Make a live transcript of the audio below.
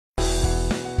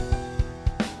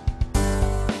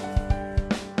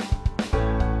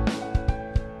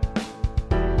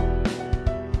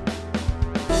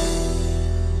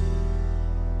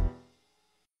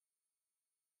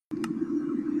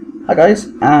Hi guys,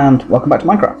 and welcome back to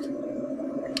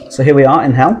Minecraft. So here we are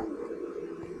in Hell.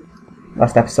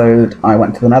 Last episode I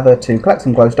went to the Nether to collect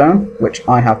some glowstone, which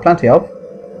I have plenty of.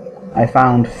 I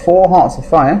found 4 hearts of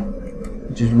fire,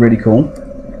 which is really cool.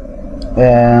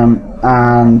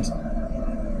 And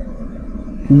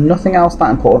nothing else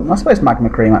that important. I suppose magma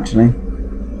cream actually,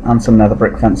 and some nether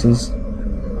brick fences.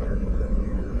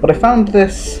 But I found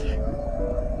this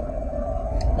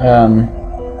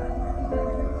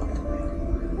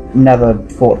nether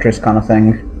fortress kind of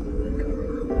thing.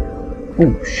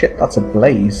 Oh shit, that's a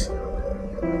blaze.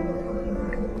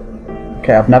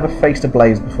 Okay, I've never faced a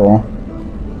blaze before.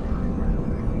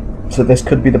 So this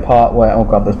could be the part where... oh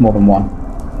god, there's more than one.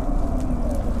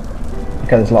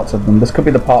 Okay, there's lots of them. This could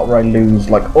be the part where I lose,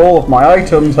 like, all of my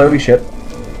items. Holy shit.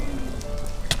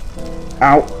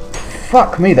 Ow.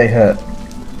 Fuck me, they hurt.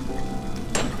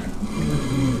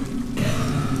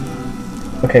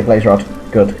 Okay, blaze rod.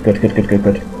 Good, good, good, good, good,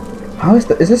 good. How is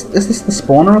that? Is this the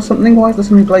spawner or something? Why is there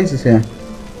so many blazes here?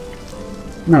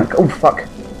 No, oh fuck.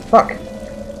 Fuck.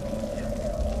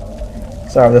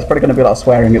 Sorry, there's probably going to be a lot of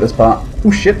swearing at this part.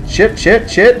 Oh shit, shit, shit,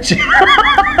 shit, shit.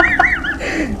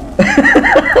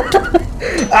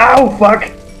 Ow,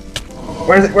 fuck.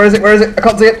 Where is it, where is it, where is it? I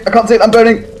can't see it, I can't see it, I'm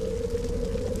burning.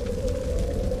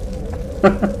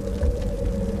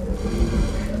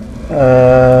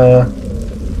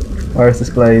 Where is this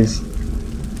blaze?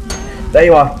 There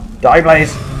you are. Die,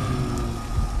 blaze!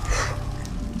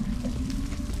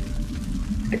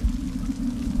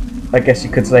 I guess you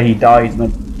could say he died in a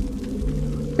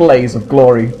blaze of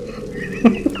glory.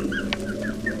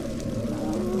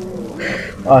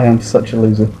 I am such a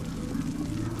loser.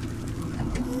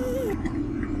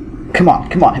 Come on,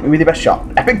 come on, hit me with your best shot.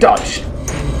 Epic dodge!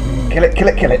 Kill it, kill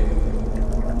it, kill it.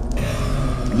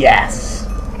 Yes!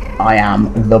 I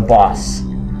am the boss.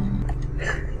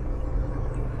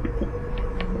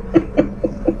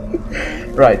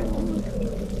 Right.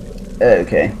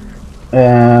 Okay.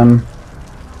 I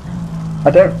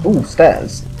don't... ooh,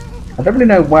 stairs. I don't really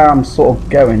know where I'm sort of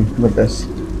going with this.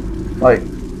 Like,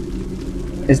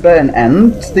 is there an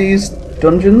end to these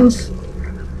dungeons?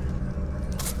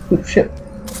 Oh shit.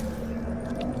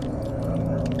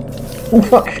 Oh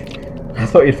fuck. I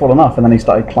thought he'd fallen off and then he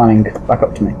started climbing back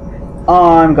up to me.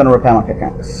 I'm gonna repair my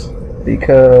pickaxe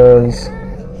because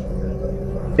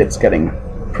it's getting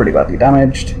pretty badly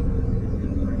damaged.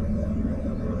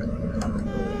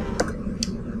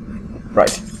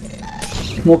 Right.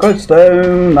 More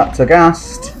glowstone, that's a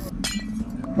ghast.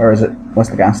 Where is it? Where's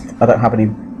the ghast? I don't have any...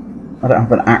 I don't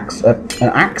have an axe. An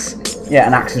axe? Yeah,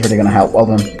 an axe is really going to help. Well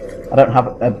done. I don't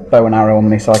have a bow and arrow on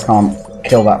me, so I can't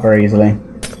kill that very easily.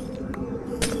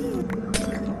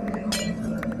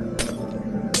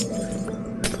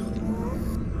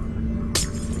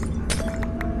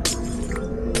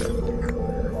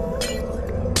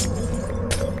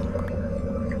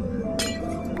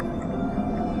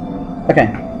 Okay,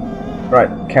 right,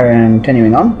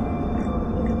 continuing on.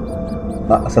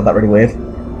 I said that really weird.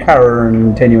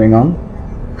 Continuing on.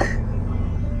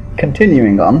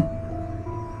 Continuing on.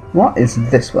 What is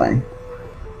this way?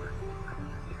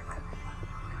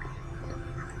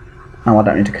 Oh, I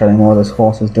don't need to kill any more of those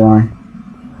horses, do I?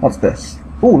 What's this?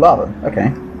 Ooh, lava,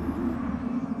 okay.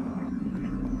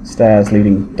 Stairs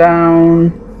leading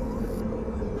down.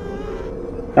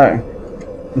 Oh.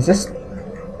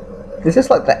 Is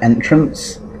this like the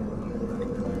entrance?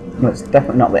 Well, it's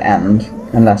definitely not the end,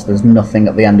 unless there's nothing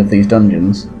at the end of these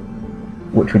dungeons,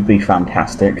 which would be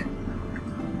fantastic.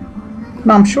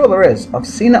 No, I'm sure there is. I've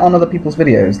seen it on other people's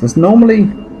videos. There's normally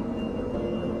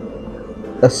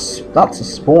that's a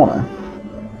spawner.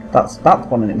 That's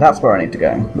one. That's where I need to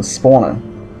go. The spawner.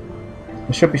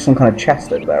 There should be some kind of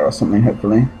chest over there or something.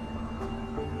 Hopefully,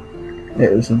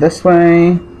 it was this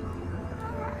way.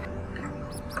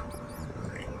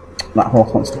 That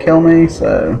horse wants to kill me,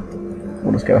 so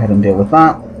we'll just go ahead and deal with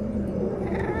that.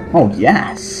 Oh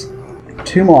yes!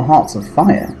 2 more hearts of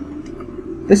fire.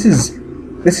 This is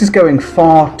going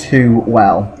far too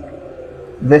well.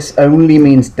 This only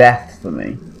means death for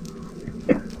me.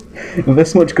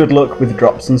 This much good luck with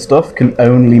drops and stuff can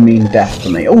only mean death for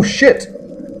me. Oh shit!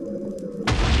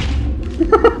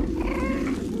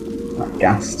 That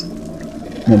ghast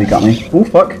nearly got me. Oh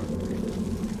fuck!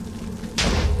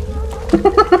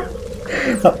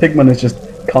 That pigman is just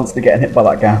constantly getting hit by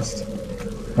that ghast.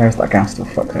 Where's that ghast? Oh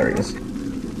fuck, there he is.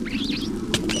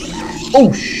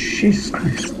 Oh, Jesus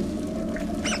Christ.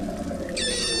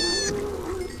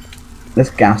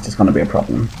 This ghast is going to be a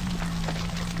problem.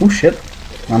 Oh shit.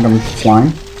 Random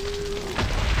slime.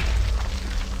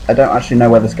 I don't actually know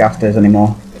where this ghast is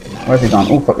anymore. Where's he gone?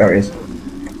 Oh fuck, there he is.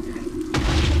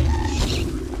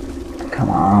 Come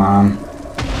on.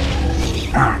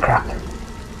 Ah, crap.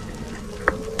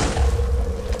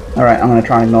 Alright, I'm gonna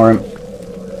try and ignore him.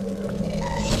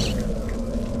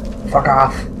 Fuck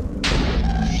off.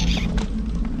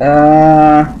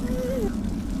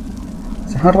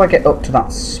 So how do I get up to that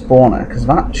spawner? Because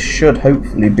that should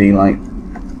hopefully be like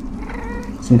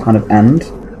some kind of end.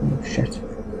 Oh shit.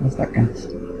 Where's that gas? I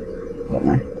don't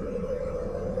know.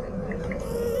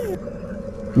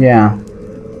 Yeah.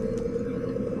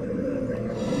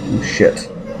 Oh shit.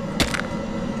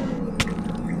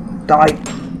 Die!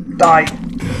 Die!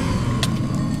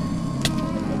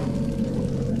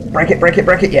 Break it, break it,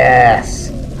 break it!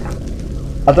 Yes!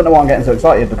 I don't know why I'm getting so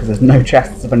excited because there's no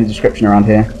chests of any description around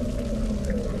here.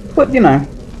 But, you know,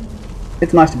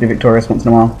 it's nice to be victorious once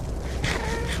in a while.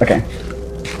 Okay.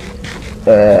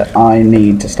 I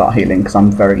need to start healing because I'm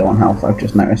very low on health, I've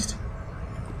just noticed.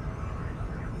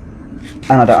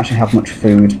 And I don't actually have much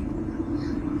food.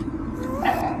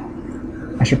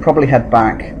 I should probably head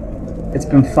back. It's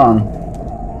been fun,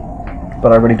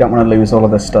 but I really don't want to lose all of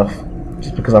this stuff,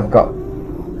 just because I've got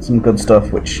some good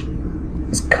stuff which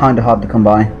is kind of hard to come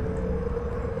by.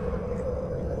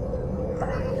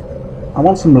 I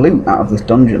want some loot out of this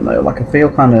dungeon though, like I feel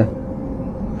kind of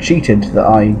cheated that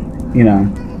I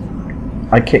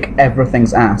kick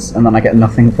everything's ass and then I get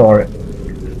nothing for it.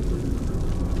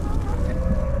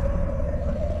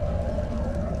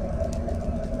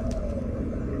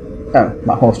 Oh,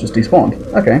 that horse just despawned.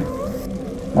 Okay.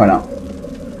 Why not?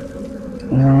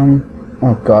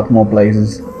 Oh god, more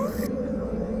blazes.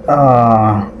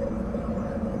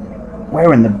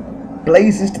 Where in the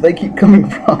blazes do they keep coming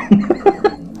from?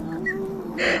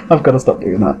 I've got to stop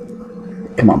doing that.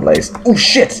 Come on, Blaze. Oh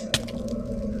shit!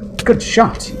 Good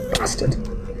shot, you bastard.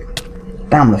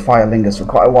 Damn, the fire lingers for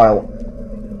quite a while.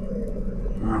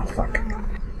 Oh, fuck.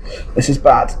 This is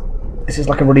bad. This is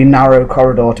like a really narrow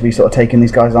corridor to be sort of taking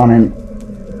these guys on in.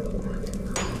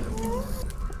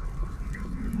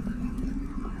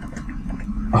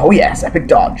 Oh yes, epic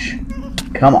dodge.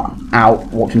 Come on. Ow,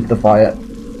 walked into the fire.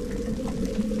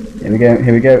 Here we go,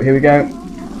 here we go, here we go.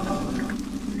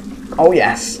 Oh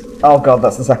yes. Oh god,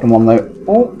 that's the second one though.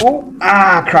 Oh, oh,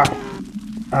 ah, crap.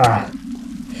 Ah.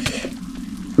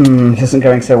 This isn't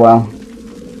going so well.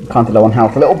 Kind of low on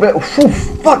health a little bit.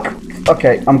 Oof, fuck!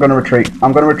 Okay, I'm gonna retreat.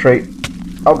 I'm gonna retreat.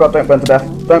 Oh god, don't burn to death.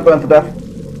 Don't burn to death.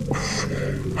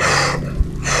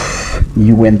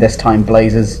 You win this time,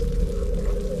 Blazers.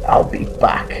 I'll be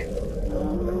back.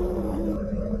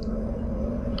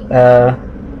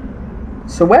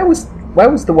 So where was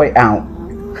the way out?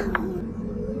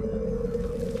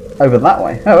 Over that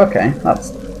way. Oh, okay.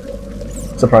 That's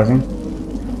surprising.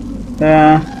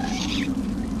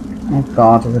 Oh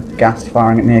god, there's a gas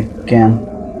firing at me again.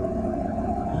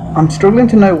 I'm struggling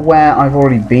to know where I've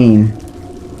already been.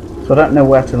 So I don't know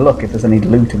where to look if there's any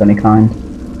loot of any kind.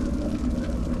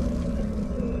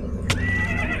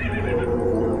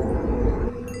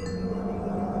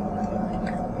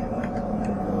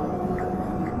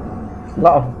 A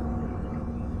lot of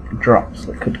drops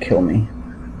that could kill me.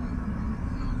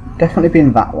 Definitely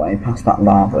been that way, past that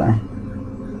lava.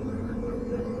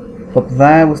 Up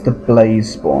there was the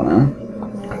blaze spawner.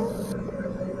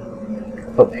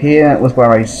 Up here was where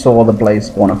I saw the blaze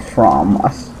spawner from. I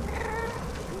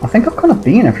think I've kind of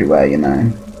been everywhere, you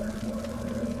know.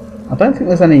 I don't think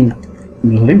there's any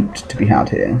loot to be had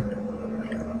here.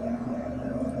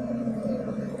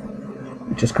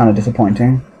 Which is kind of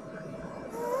disappointing.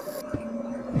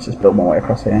 Let's just build my way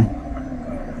across here.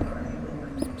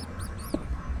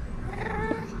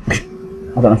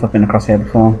 I don't know if I've been across here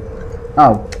before.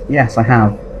 Oh, yes, I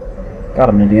have. God,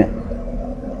 I'm an idiot.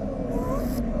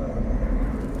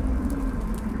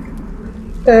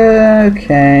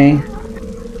 Okay.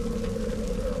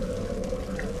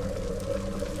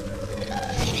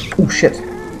 Oh, shit.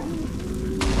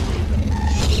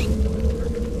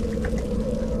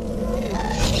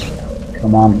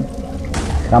 Come on.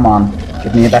 Come on.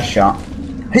 Give me your best shot.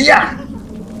 Hiya!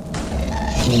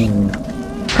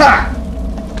 Ha!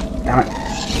 Damn it.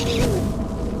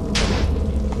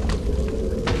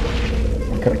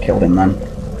 I could have killed him then.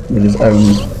 With his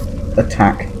own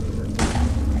attack.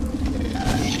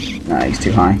 Nah, he's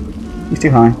too high. He's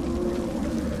too high.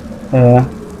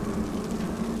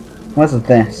 Where's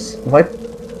this? Have I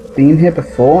been here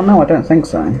before? No, I don't think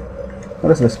so. Where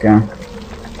does this go?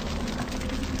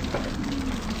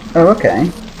 Oh,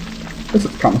 okay. This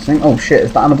is promising. Oh shit,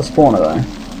 is that another spawner though?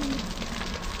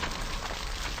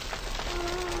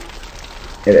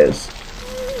 It is.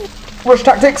 Rush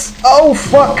tactics! Oh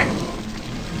fuck!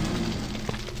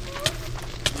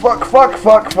 Fuck, fuck,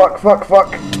 fuck, fuck, fuck,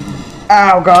 fuck.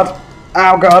 Ow god.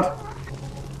 Ow god.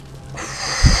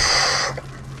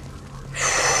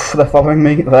 They're following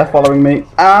me. They're following me.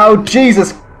 Oh,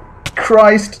 Jesus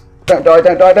Christ. Don't die,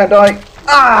 don't die, don't die.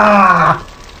 Ah!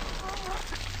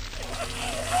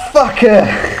 Fucker!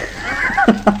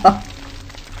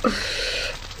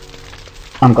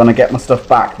 I'm gonna get my stuff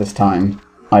back this time.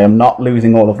 I am not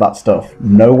losing all of that stuff.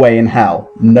 No way in hell.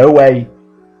 No way.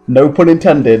 No pun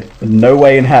intended. No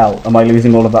way in hell am I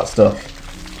losing all of that stuff.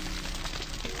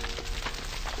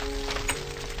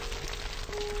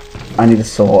 I need a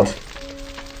sword.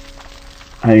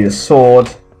 I need a sword.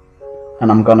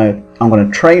 And I'm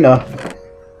gonna train up.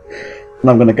 And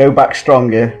I'm gonna go back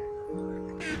stronger.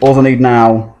 All I need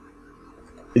now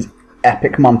is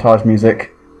epic montage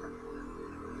music.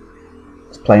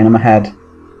 It's playing in my head.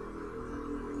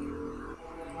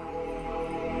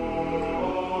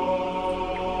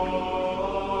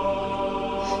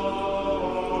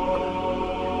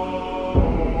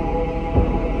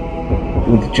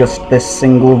 With just this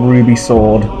single ruby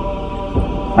sword,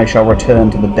 I shall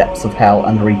return to the depths of hell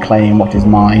and reclaim what is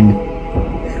mine.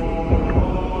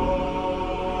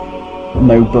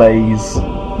 No blaze,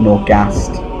 nor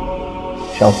ghast,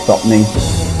 shall stop me.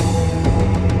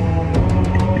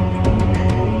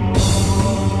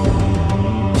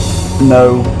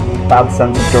 No bad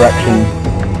sense of direction,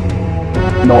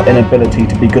 nor inability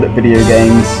to be good at video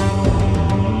games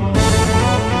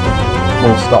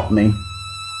will stop me.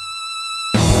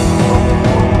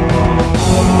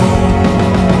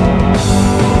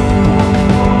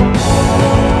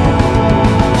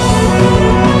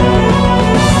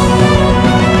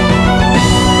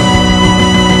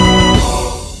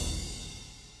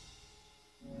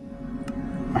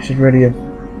 I should really have...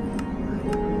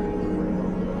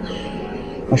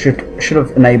 I should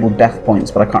have enabled death points,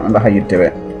 but I can't remember how you do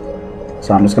it.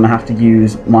 So I'm just going to have to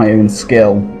use my own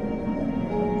skill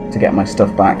to get my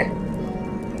stuff back.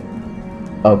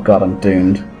 Oh god, I'm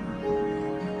doomed.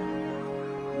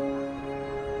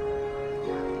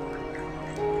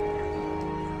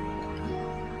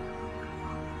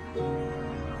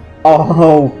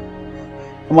 Oh!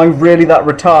 Am I really that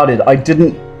retarded? I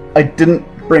didn't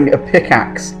bring a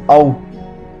pickaxe. Oh.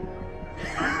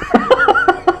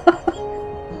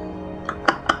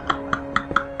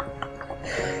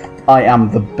 I am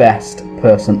the best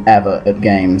person ever at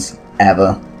games.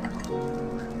 Ever.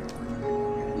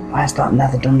 Where's that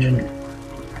nether dungeon?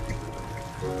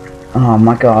 Oh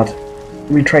my god.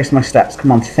 Retrace my steps.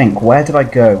 Come on, think. Where did I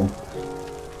go?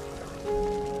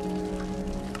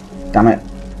 Damn it.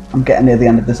 I'm getting near the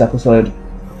end of this episode.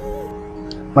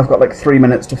 I've got like 3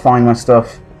 minutes to find my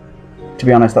stuff. To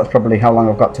be honest, that's probably how long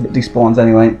I've got till it despawns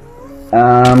anyway.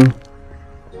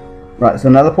 Right, so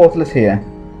another portal is here.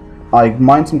 I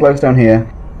mined some glowstone here.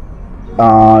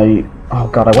 Oh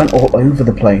god, I went all over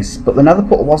the place. But the nether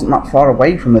portal wasn't that far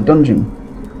away from the dungeon.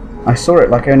 I saw it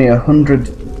like only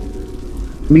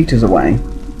 100 meters away.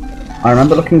 I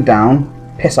remember looking down.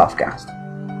 Piss off, Ghast.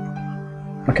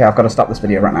 Okay, I've got to stop this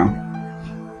video right now.